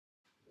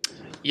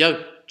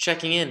Yo,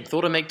 checking in.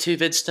 Thought I'd make two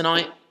vids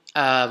tonight.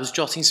 Was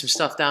jotting some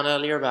stuff down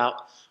earlier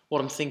about what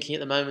I'm thinking at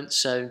the moment,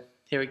 so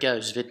here it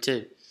goes, vid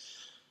 2.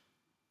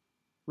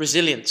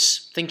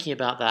 Resilience, thinking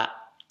about that.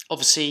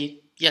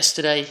 Obviously,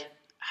 yesterday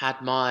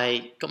got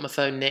my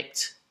phone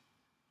nicked,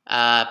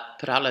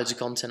 put out loads of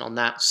content on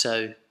that,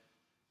 so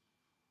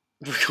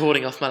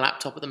recording off my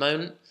laptop at the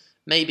moment.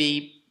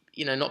 Maybe,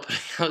 not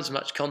putting out as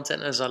much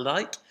content as I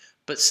like,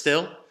 but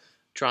still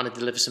trying to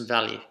deliver some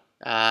value.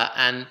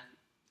 And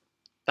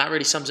that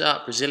really sums it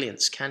up.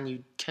 Resilience. Can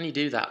you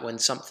do that when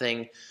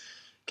something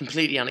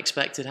completely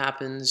unexpected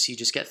happens? You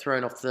just get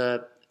thrown off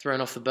the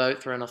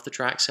boat, thrown off the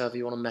tracks, however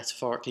you want to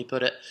metaphorically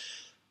put it,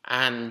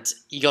 and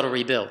you got to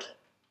rebuild.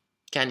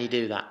 Can you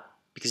do that?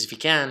 Because if you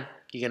can,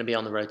 you're going to be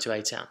on the road to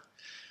A-Town.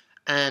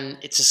 And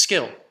it's a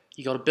skill.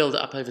 You got to build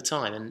it up over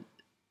time. And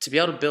to be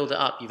able to build it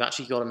up, you've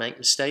actually got to make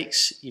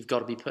mistakes. You've got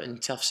to be put in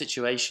tough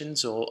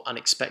situations or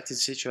unexpected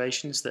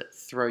situations that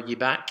throw you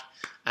back,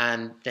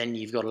 and then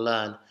you've got to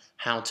learn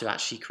how to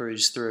actually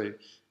cruise through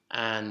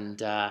and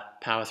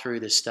power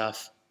through this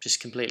stuff, just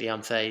completely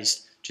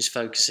unfazed, just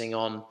focusing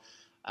on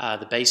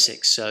the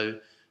basics. So,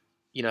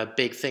 a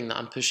big thing that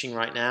I'm pushing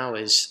right now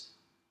is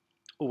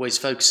always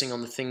focusing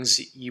on the things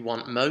that you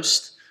want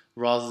most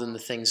rather than the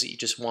things that you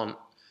just want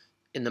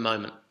in the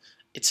moment.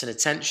 It's an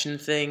attention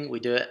thing. We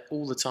do it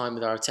all the time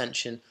with our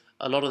attention.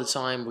 A lot of the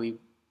time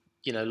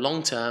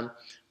long term,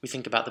 we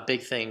think about the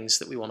big things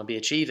that we want to be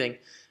achieving,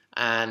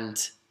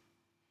 and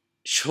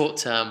short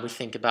term, we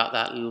think about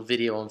that little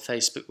video on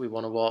Facebook we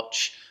want to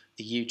watch,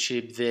 the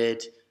YouTube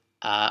vid,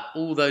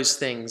 all those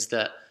things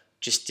that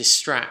just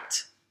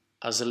distract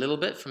us a little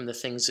bit from the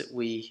things that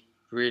we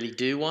really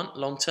do want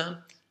long term.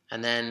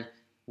 And then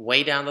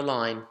way down the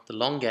line, the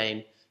long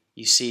game,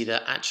 you see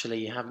that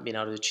actually you haven't been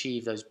able to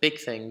achieve those big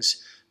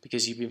things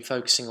because you've been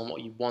focusing on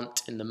what you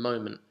want in the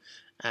moment.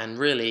 And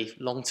really,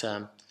 long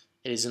term,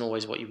 it isn't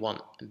always what you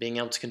want. And being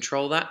able to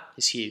control that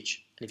is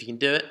huge. And if you can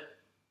do it,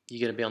 you're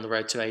going to be on the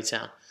road to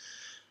A-Town.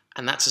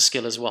 And that's a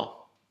skill as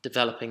well,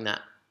 developing that.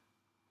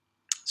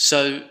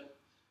 So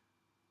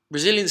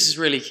resilience is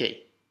really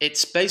key.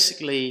 It's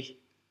basically,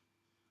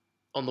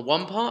 on the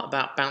one part,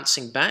 about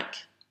bouncing back,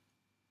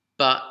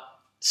 but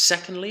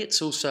secondly,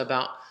 it's also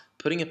about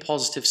putting a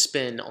positive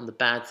spin on the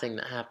bad thing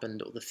that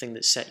happened or the thing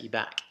that set you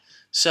back.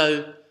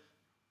 So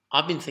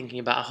I've been thinking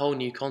about a whole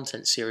new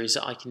content series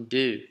that I can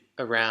do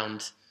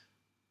around,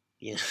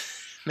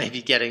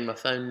 maybe getting my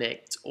phone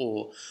nicked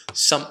or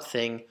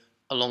something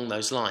along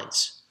those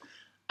lines.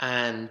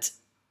 And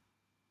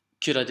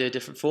could I do a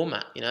different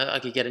format? I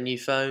could get a new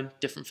phone,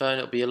 different phone.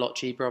 It'll be a lot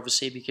cheaper,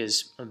 obviously,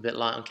 because I'm a bit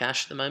light on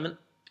cash at the moment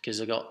because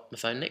I got my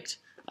phone nicked.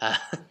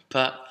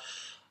 But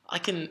I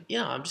can,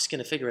 I'm just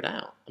going to figure it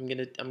out. I'm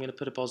going to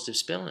put a positive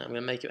spin on it. I'm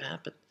going to make it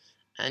happen.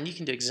 And you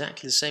can do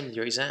exactly the same with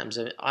your exams.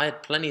 I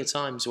had plenty of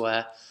times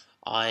where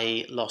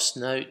I lost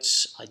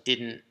notes. I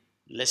didn't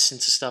listen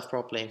to stuff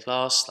properly in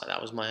class. Like,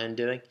 that was my own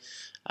doing.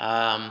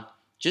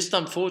 Just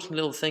unfortunate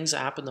little things that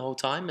happen the whole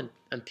time,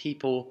 and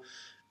people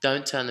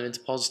don't turn them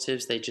into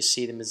positives. They just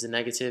see them as the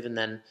negative, and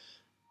then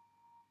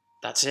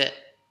that's it.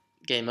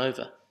 Game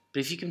over. But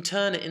if you can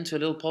turn it into a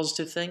little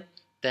positive thing,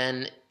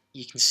 then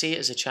you can see it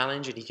as a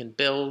challenge, and you can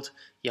build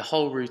your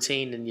whole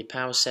routine and your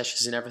power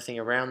sessions and everything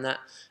around that.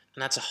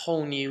 And that's a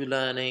whole new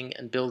learning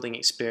and building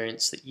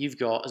experience that you've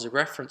got as a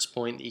reference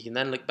point that you can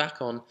then look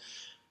back on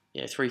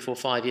 3, 4,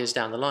 5 years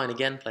down the line,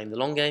 again, playing the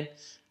long game.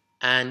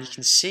 And you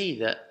can see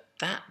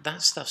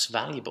that stuff's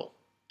valuable.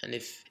 And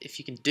if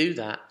you can do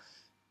that,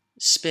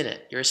 spin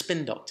it. You're a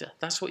spin doctor.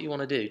 That's what you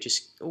want to do.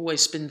 Just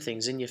always spin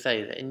things in your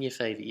favor,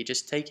 You're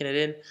just taking it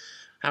in.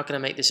 How can I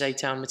make this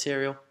A-Town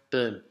material?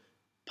 Boom.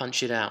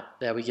 Punch it out.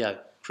 There we go.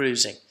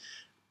 Cruising.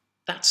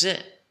 That's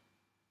it.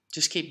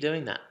 Just keep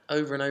doing that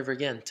over and over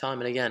again, time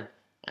and again.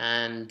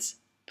 And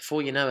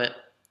before you know it,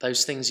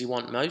 those things you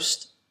want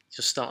most,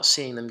 you'll start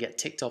seeing them get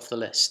ticked off the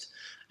list.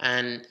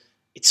 And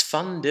it's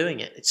fun doing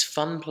it. It's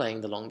fun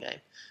playing the long game.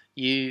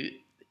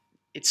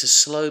 It's a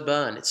slow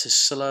burn. It's a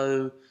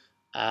slow,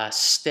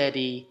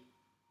 steady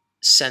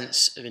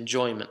sense of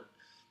enjoyment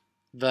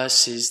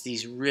versus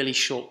these really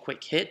short,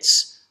 quick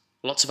hits,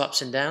 lots of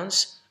ups and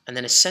downs, and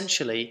then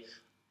essentially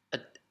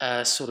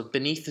a sort of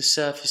beneath the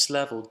surface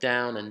level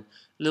down, and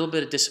a little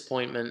bit of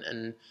disappointment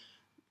and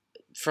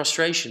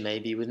frustration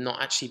maybe with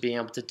not actually being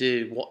able to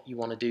do what you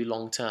want to do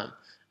long term,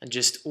 and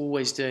just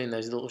always doing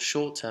those little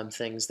short term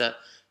things that,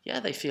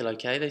 they feel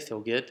okay, they feel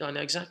good. I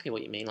know exactly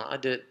what you mean. Like, I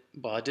do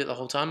it the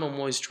whole time. I'm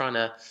always trying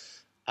to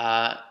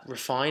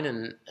refine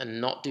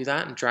and not do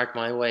that and drag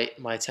my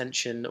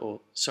attention,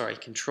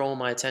 control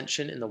my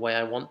attention in the way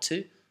I want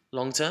to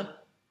long term.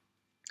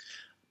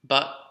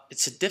 But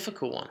it's a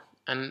difficult one.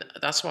 And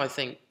that's why I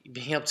think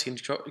being able to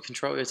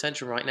control your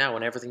attention right now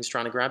when everything's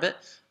trying to grab it,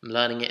 I'm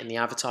learning it in the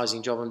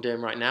advertising job I'm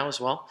doing right now as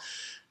well,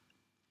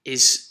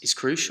 is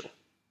crucial.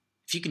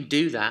 If you can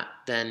do that,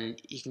 then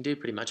you can do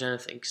pretty much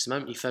anything, because the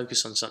moment you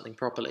focus on something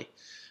properly,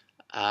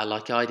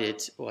 like I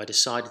did, or I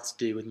decided to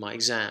do with my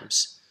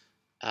exams,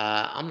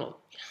 I'm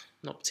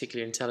not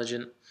particularly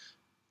intelligent,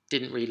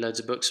 didn't read loads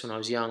of books when I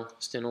was young,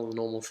 was doing all the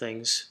normal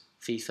things,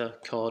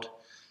 FIFA, COD,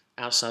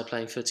 outside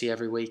playing footy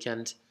every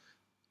weekend,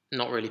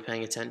 not really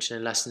paying attention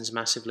in lessons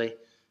massively,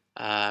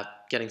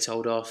 getting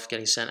told off,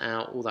 getting sent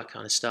out, all that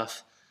kind of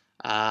stuff.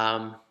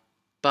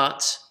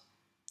 But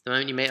the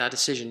moment you make that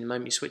decision, the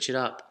moment you switch it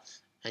up,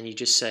 and you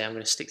just say, I'm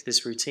going to stick to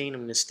this routine,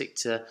 I'm going to stick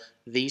to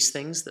these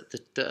things that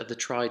are the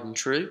tried and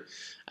true,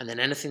 and then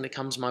anything that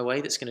comes my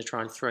way that's going to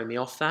try and throw me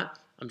off that,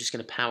 I'm just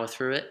going to power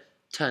through it,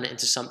 turn it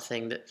into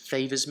something that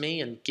favours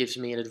me and gives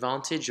me an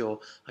advantage, or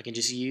I can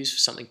just use for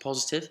something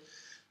positive.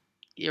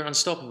 You're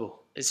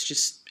unstoppable.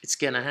 It's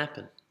going to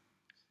happen.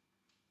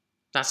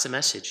 That's the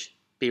message.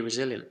 Be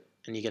resilient,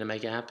 and you're going to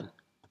make it happen.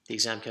 The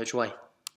Exam Coach way.